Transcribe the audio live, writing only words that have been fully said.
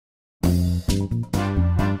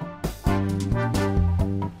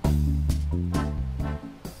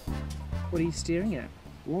What are you staring at?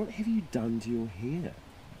 What have you done to your hair?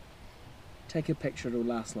 Take a picture, it'll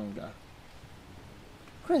last longer.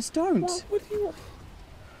 Chris, don't! What do you...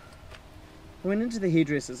 I went into the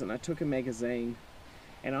hairdressers and I took a magazine,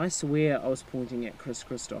 and I swear I was pointing at Chris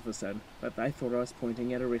Christopherson, but they thought I was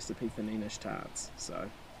pointing at a recipe for Ninish tarts, so...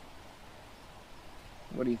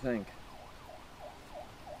 What do you think?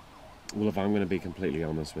 Well, if I'm going to be completely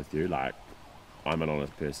honest with you, like, I'm an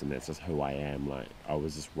honest person, that's just who I am. Like, I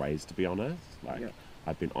was just raised to be honest. Like, Yeah.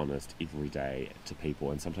 I've been honest every day to people,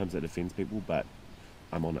 and sometimes it offends people, but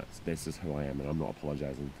I'm honest. That's just who I am, and I'm not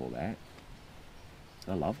apologising for that.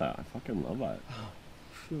 I love it. I fucking love it.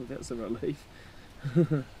 Phew, that's a relief.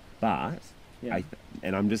 But, Yeah.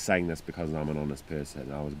 and I'm just saying this because I'm an honest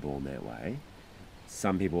person. I was born that way.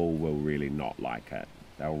 Some people will really not like it.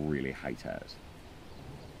 They'll really hate it.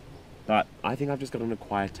 But I think I've just got an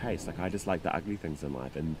acquired taste. Like, I just like the ugly things in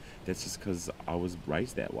life, and that's just because I was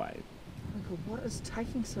raised that way. Oh my god, what is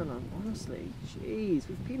taking so long, honestly? Jeez,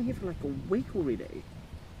 we've been here for like a week already.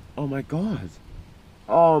 Oh my god.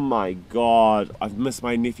 Oh my god. I've missed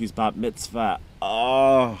my nephew's bat mitzvah.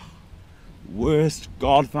 Oh. Worst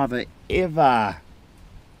godfather ever.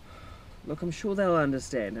 Look, I'm sure they'll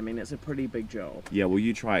understand. I mean, it's a pretty big job. Yeah, will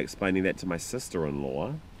you try explaining that to my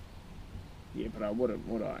sister-in-law? Yeah, but I wouldn't,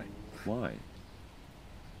 would I? Why?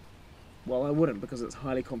 Well, I wouldn't, because it's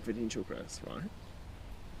highly confidential, Chris, right?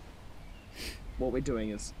 What we're doing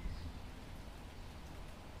is...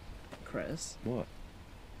 Chris, What?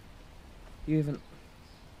 you haven't...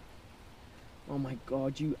 Oh my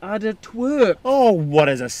god, you utter twerp! Oh, what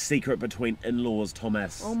is a secret between in-laws,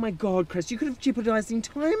 Thomas? Oh my god, Chris, you could have jeopardised the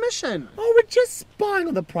entire mission! Oh, we're just spying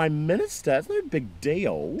on the Prime Minister. It's no big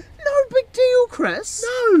deal. No big deal, Chris!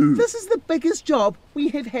 No! This is the biggest job we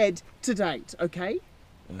have had to date, okay?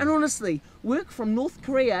 And honestly, work from North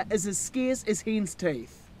Korea is as scarce as hen's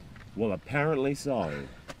teeth. Well, apparently so.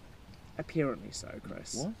 Apparently so,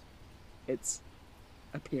 Chris. What? It's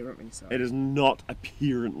apparently so. It is not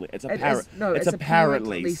apparently. It's It apparent. is- no, it's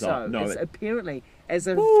apparently so. No, it's apparently as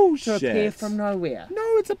if to Bullshit. appear from nowhere. no,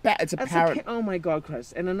 it's It's apparent. oh my god,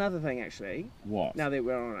 Chris. And another thing, actually, What? now that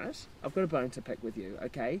we're on it, I've got a bone to pick with you,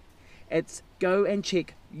 okay? It's go and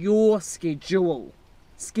check your schedule.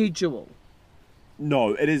 Schedule.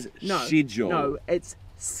 No, it is No. schedule. No, it's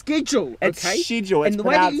schedule, It's okay? schedule. It's And the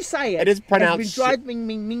way that pronounced- you say it, it is pronounced has been driving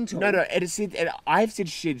me mental. No, no, it is said. I've said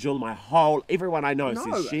schedule. Everyone I know No,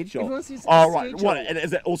 says schedule. everyone says oh, right. schedule. What? And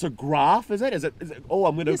is it also graph? Is it? Is it? Oh,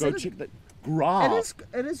 I'm going to Yes, go it is. check the graph.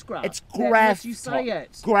 It is graph. It's That graph. lets you say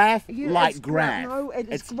it. Graph Yeah, like it's graph. No, it's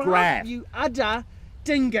it's graph, graph. you udder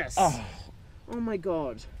dingus. Oh, Oh my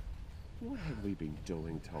god. what have we been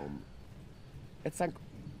doing, Tom? It's like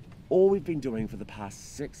all we've been doing for the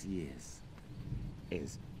past 6 years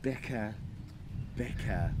is bicker,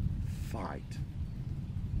 fight.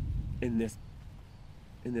 In this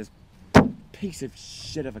piece of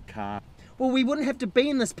shit of a car. Well, we wouldn't have to be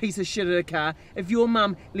in this piece of shit of a car if your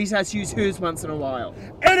mum let us use hers once in a while.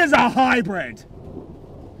 It is a hybrid!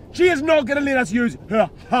 She is not going to let us use her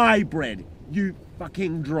hybrid, you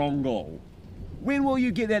fucking drongle. When will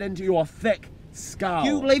you get that into your thick skull?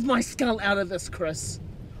 You leave my skull out of this, Chris.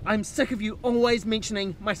 I'm sick of you always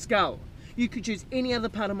mentioning my skull. You could choose any other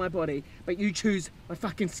part of my body, but you choose my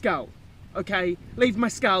fucking skull. Okay? Leave my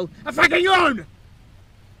skull a fucking alone!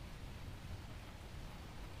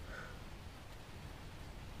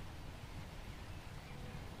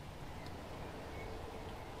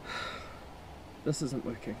 This isn't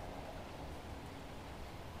working.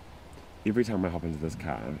 Every time I hop into this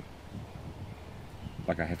car,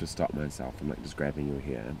 like I have to stop myself from like just grabbing your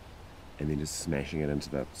hair and then just smashing it into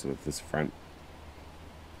the sort of this front.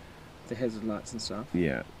 The hazard lights and stuff.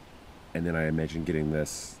 Yeah. And then I imagine getting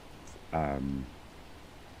this, what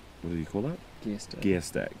do you call that? Gear stick. Gear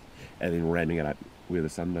stick. And then ramming it up where the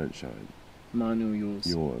sun don't shine. Mine or yours?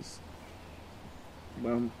 Yours.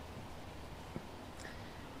 Well,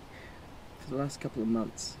 for the last couple of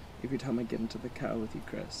months, every time I get into the car with you,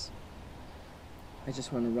 Chris, I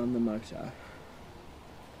just want to run the motor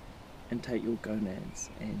and take your gonads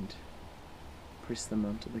and press them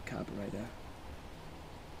onto the carburetor.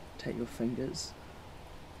 Take your fingers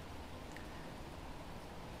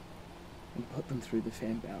and put them through the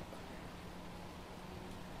fan belt.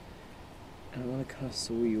 And I want to kind of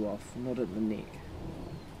saw you off, not at the neck,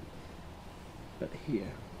 but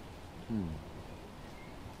here. And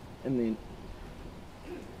then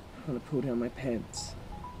I want to pull down my pants,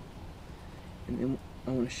 and then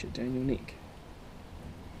I want to shit down your neck.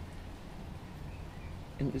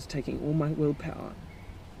 And it was taking all my willpower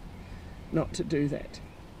not to do that.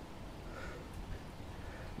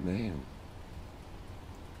 Man.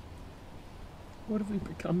 What have we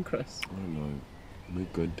become, Chris? I don't know. We're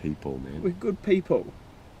good people, man. We're good people.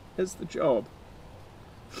 It's the job.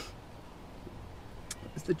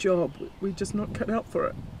 It's the job. We're just not cut out for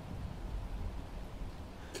it.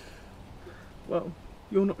 Well,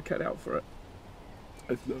 you're not cut out for it.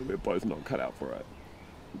 I know we're both not cut out for it.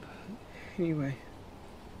 Anyway.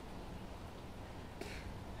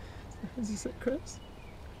 Is this it, Chris?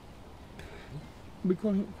 Are we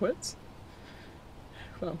calling it quits?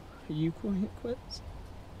 Well, are you calling it quits?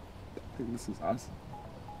 I think this is us.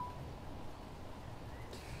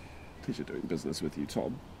 Pleasure doing business with you,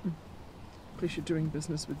 Tom. Pleasure doing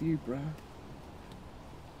business with you, bruh.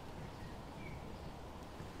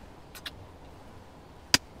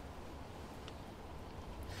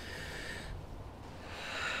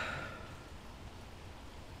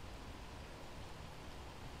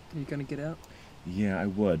 Are you gonna get out? Yeah, I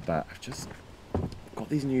would, but I've just got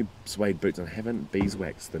these new suede boots and I haven't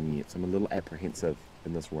beeswaxed them yet, so I'm a little apprehensive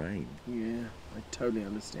in this rain. Yeah, I totally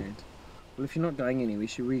understand. Well, if you're not going anywhere,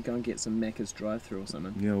 should we go and get some Macca's drive-thru or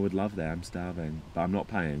something? Yeah, I would love that. I'm starving, but I'm not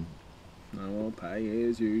paying. No, I'll pay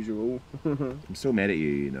as usual. I'm still mad at you,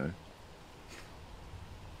 you know.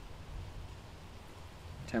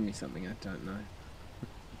 Tell me something I don't know.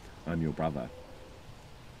 I'm your brother.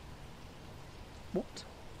 What?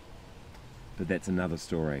 But that's another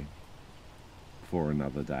story for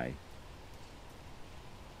another day.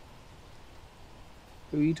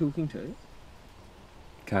 Who are you talking to?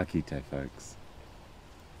 Ka kite, folks.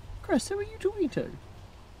 Chris, who are you talking to?